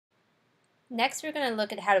Next, we're going to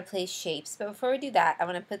look at how to place shapes, but before we do that, I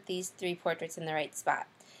want to put these three portraits in the right spot.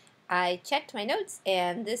 I checked my notes,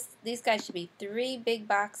 and these guys should be 3 big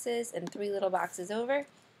boxes and 3 little boxes over.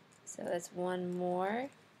 So that's one more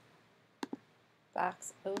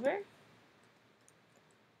box over.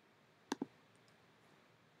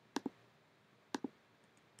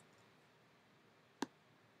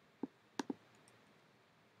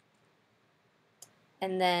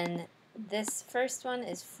 And then this first one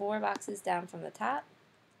is 4 boxes down from the top.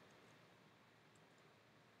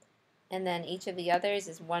 And then each of the others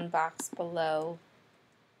is 1 box below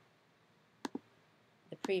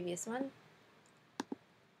the previous one.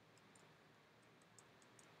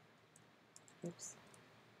 Oops.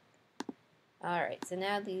 Alright, so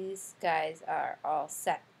now these guys are all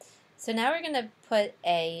set. So now we're going to put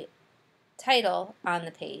a title on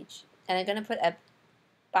the page, and I'm going to put a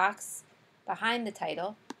box behind the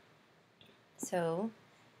title. So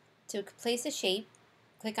to place a shape,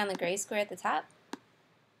 click on the gray square at the top.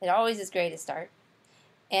 It always is gray to start.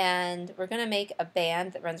 And we're going to make a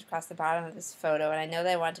band that runs across the bottom of this photo, and I know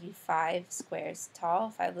that I want it to be 5 squares tall,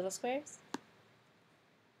 5 little squares.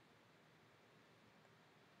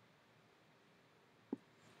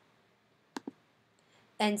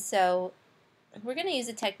 And so we're going to use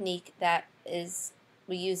a technique that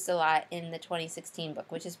we used a lot in the 2016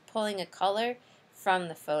 book, which is pulling a color from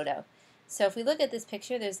the photo. So if we look at this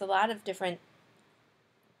picture, there's a lot of different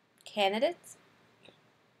candidates.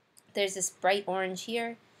 There's this bright orange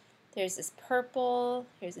here. There's this purple.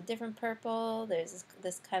 Here's a different purple. There's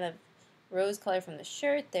this kind of rose color from the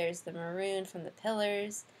shirt. There's the maroon from the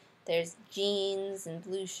pillars. There's jeans and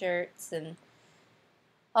blue shirts and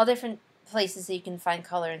all different places that you can find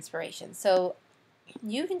color inspiration. So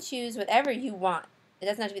you can choose whatever you want. It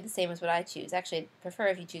doesn't have to be the same as what I choose. Actually, I'd prefer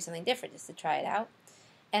if you choose something different just to try it out.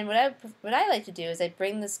 And what I like to do is I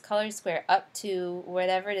bring this color square up to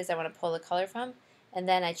whatever it is I want to pull the color from, and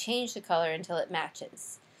then I change the color until it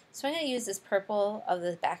matches. So I'm going to use this purple of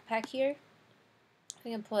the backpack here.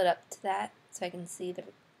 I'm going to pull it up to that so I can see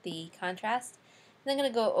the contrast. And I'm going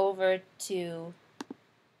to go over to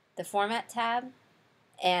the Format tab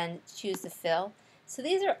and choose the fill. So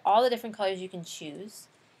these are all the different colors you can choose.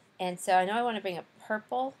 And so I know I want to bring up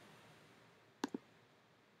purple.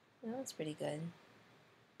 Oh, that's pretty good.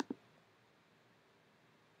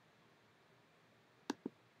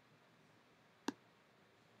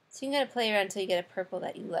 So you can kind of play around until you get a purple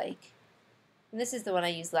that you like. And this is the one I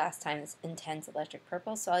used last time, this intense electric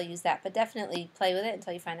purple, so I'll use that. But definitely play with it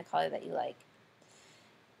until you find a color that you like.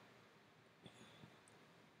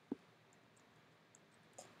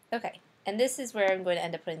 Okay, and this is where I'm going to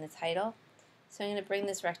end up putting the title. So I'm going to bring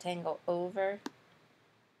this rectangle over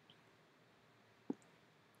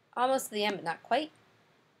almost to the end, but not quite,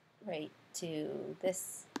 right to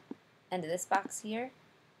this end of this box here.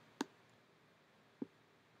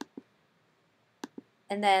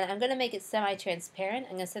 And then I'm going to make it semi-transparent.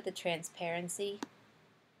 I'm going to set the transparency.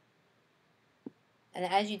 And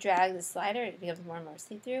as you drag the slider, it becomes more and more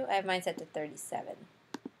see-through. I have mine set to 37.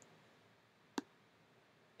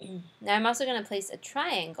 Now I'm also going to place a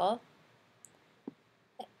triangle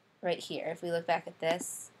right here. If we look back at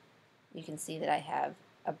this, you can see that I have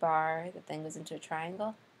a bar that then goes into a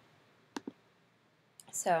triangle.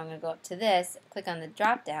 So I'm going to go up to this, click on the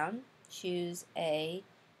drop down, choose a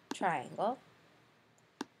triangle.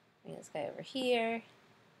 Bring this guy over here.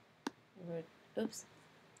 Oops.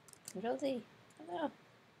 Control Z. Oh no.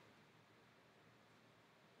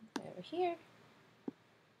 Over here.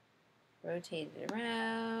 Rotate it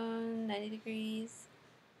around 90 degrees.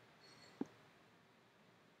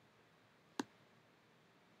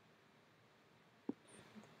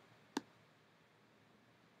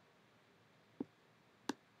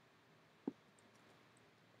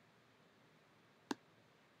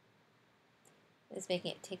 It's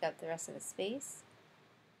making it take up the rest of the space.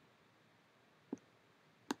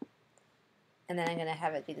 And then I'm going to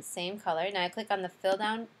have it be the same color. Now I click on the pull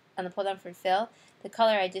down for fill. The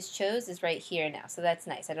color I just chose is right here now, so that's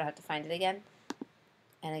nice. I don't have to find it again.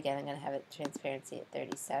 And again, I'm going to have it transparency at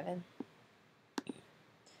 37.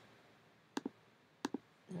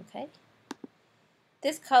 Okay.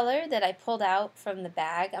 This color that I pulled out from the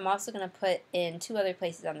bag, I'm also going to put in 2 other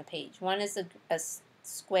places on the page. One is a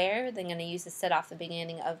square that I'm going to use to set off the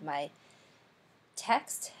beginning of my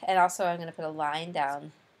text, and also I'm going to put a line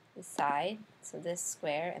down the side, so this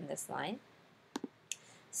square and this line.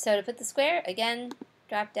 So to put the square, again,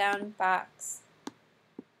 drop down box,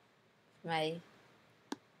 and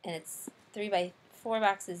it's 3 by 4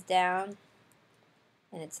 boxes down,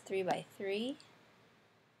 and it's 3 by 3.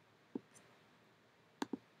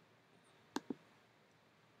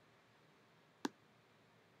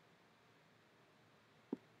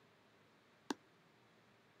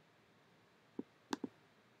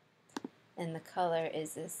 and the color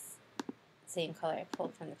is this same color I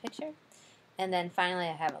pulled from the picture. And then finally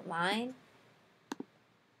I have a line.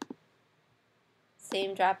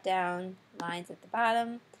 Same drop down lines at the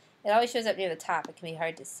bottom. It always shows up near the top. It can be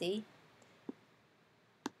hard to see.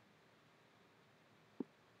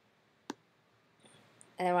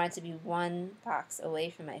 And I want it to be one box away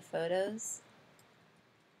from my photos.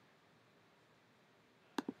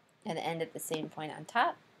 And end at the same point on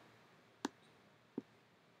top.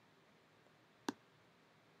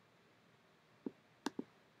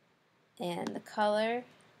 And the color,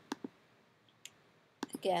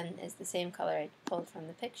 again, is the same color I pulled from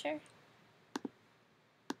the picture.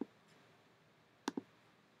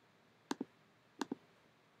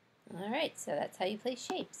 Alright, so that's how you place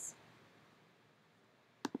shapes.